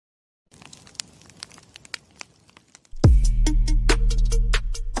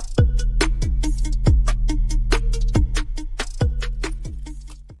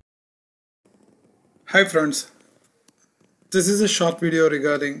Hi friends, this is a short video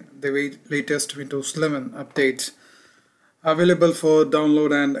regarding the latest Windows 11 updates available for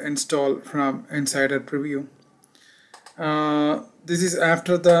download and install from Insider Preview. This is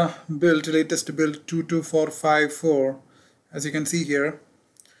after the latest build 22454, as you can see here.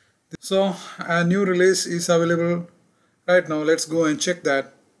 So a new release is available right now. Let's go and check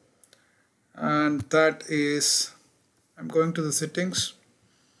that. And that is, I'm going to the settings.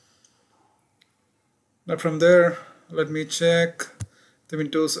 Now from there, let me check the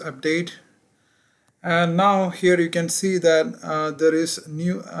Windows update. And now here you can see that there is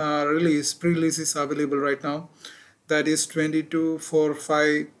new pre-release is available right now. That is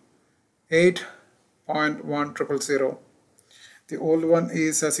 22.458.1.000. The old one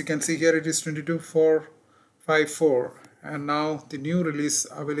is, as you can see here, it is 22.454, and now the new release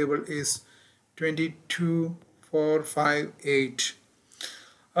available is 22.458.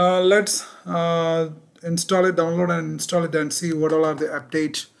 Let's install it, download and install it and see what all are the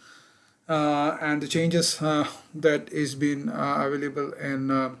updates and the changes that is been available in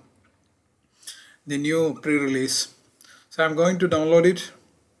the new pre-release. So I'm going to download it.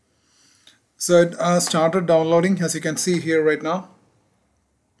 So it started downloading, as you can see here right now.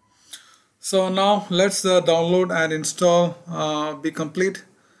 So now let's download and install be complete,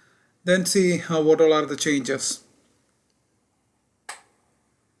 then see what all are the changes.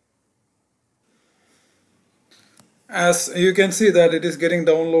 As you can see that it is getting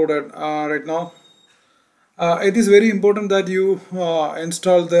downloaded right now. It is very important that you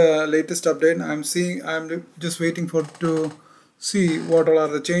install the latest update. I'm just waiting to see what all are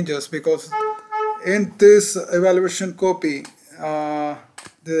the changes, because in this evaluation copy,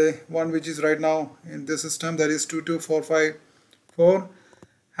 the one which is right now in the system, that is 22.454,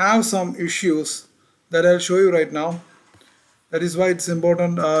 have some issues that I'll show you right now. That is why it's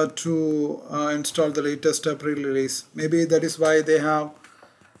important to install the latest pre-release. Maybe that is why they have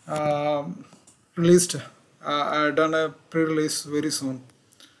released done a pre-release very soon,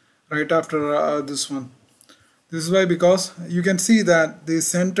 right after this one. This is why, because you can see that the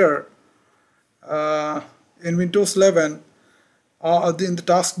center in Windows 11 in the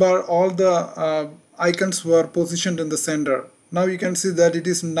taskbar, all the icons were positioned in the center. Now you can see that it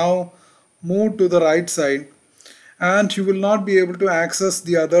is now moved to the right side, and you will not be able to access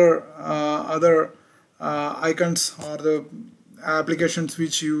the other icons or the applications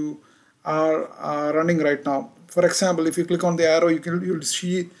which you are running right now. For example, if you click on the arrow, you'll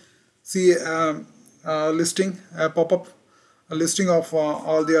see listing, a pop-up, a listing of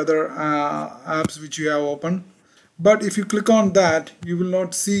all the other apps which you have opened. But if you click on that, you will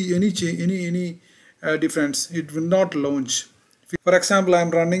not see any difference. It will not launch. For example,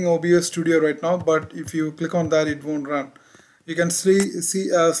 I'm running OBS Studio right now, but if you click on that, it won't run. You can see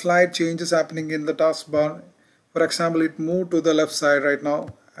slight changes happening in the taskbar. For example, it moved to the left side right now,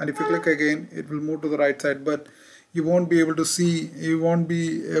 and if you click again, it will move to the right side. But you won't be able to see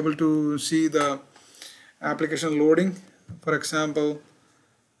the application loading. For example,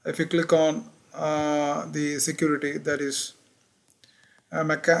 if you click on the security, that is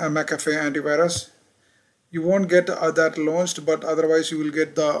McAfee antivirus, you won't get that launched, but otherwise you will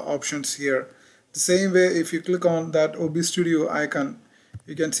get the options here. The same way, if you click on that OBS Studio icon,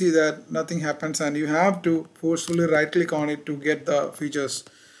 you can see that nothing happens, and you have to forcefully right click on it to get the features.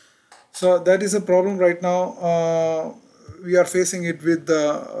 So that is a problem right now. We are facing it with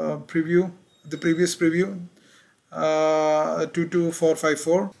the previous preview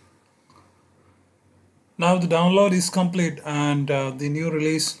 22.454. Now the download is complete, and the new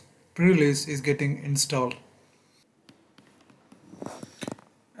pre-release is getting installed.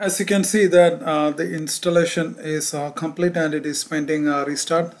 As you can see that the installation is complete, and it is pending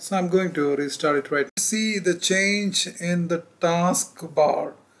restart. So I'm going to restart it right now. See the change in the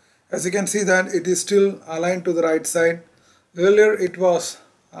taskbar. As you can see that it is still aligned to the right side. Earlier it was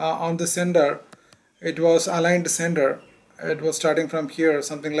on the center. It was aligned center. It was starting from here,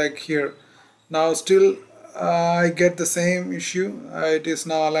 something like here. Now still I get the same issue. It is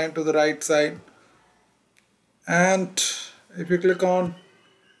now aligned to the right side. And if you click on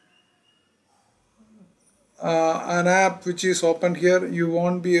an app which is opened here, you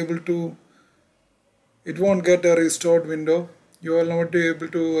won't be able to, it won't get a restored window. You will not be able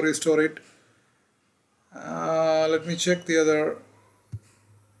to restore it. Let me check the other.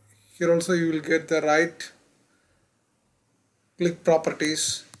 Here also you will get the right click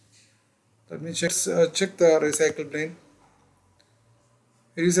properties. Let me check the recycle plane.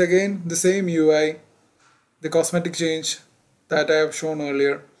 It is again the same UI, the cosmetic change that I have shown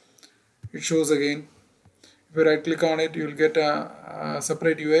earlier. It shows again. If you right click on it, you will get a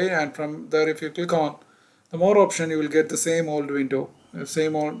separate UI, and from there if you click on the more option, you will get the same old window, the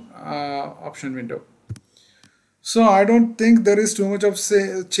same old option window. So I don't think there is too much of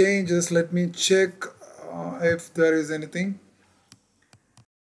changes. Let me check if there is anything.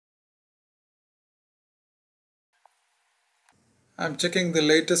 I'm checking the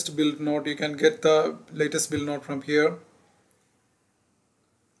latest build note. You can get the latest build note from here.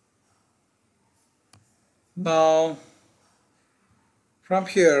 Now from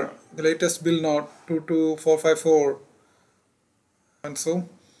here, the latest build note 22454, and so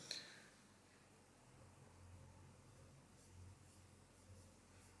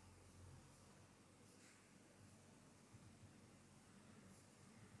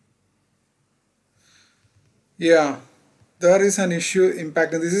yeah, there is an issue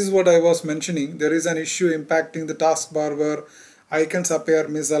impacting. This is what I was mentioning. There is an issue impacting the taskbar where icons appear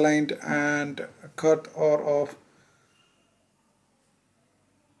misaligned and cut or off.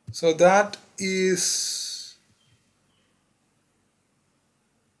 So that is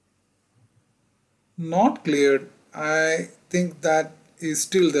not cleared. I think that is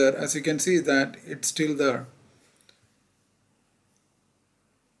still there. As you can see that it's still there.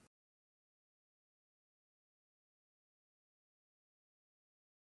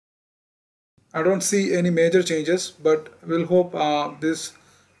 I don't see any major changes, but we'll hope this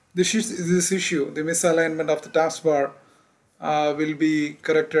issue, the misalignment of the taskbar, will be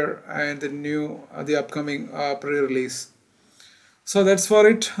corrected in the upcoming pre-release. So that's for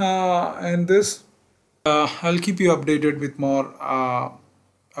it. And this, I'll keep you updated with more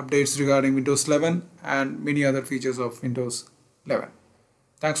updates regarding Windows 11 and many other features of Windows 11.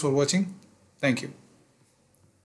 Thanks for watching. Thank you.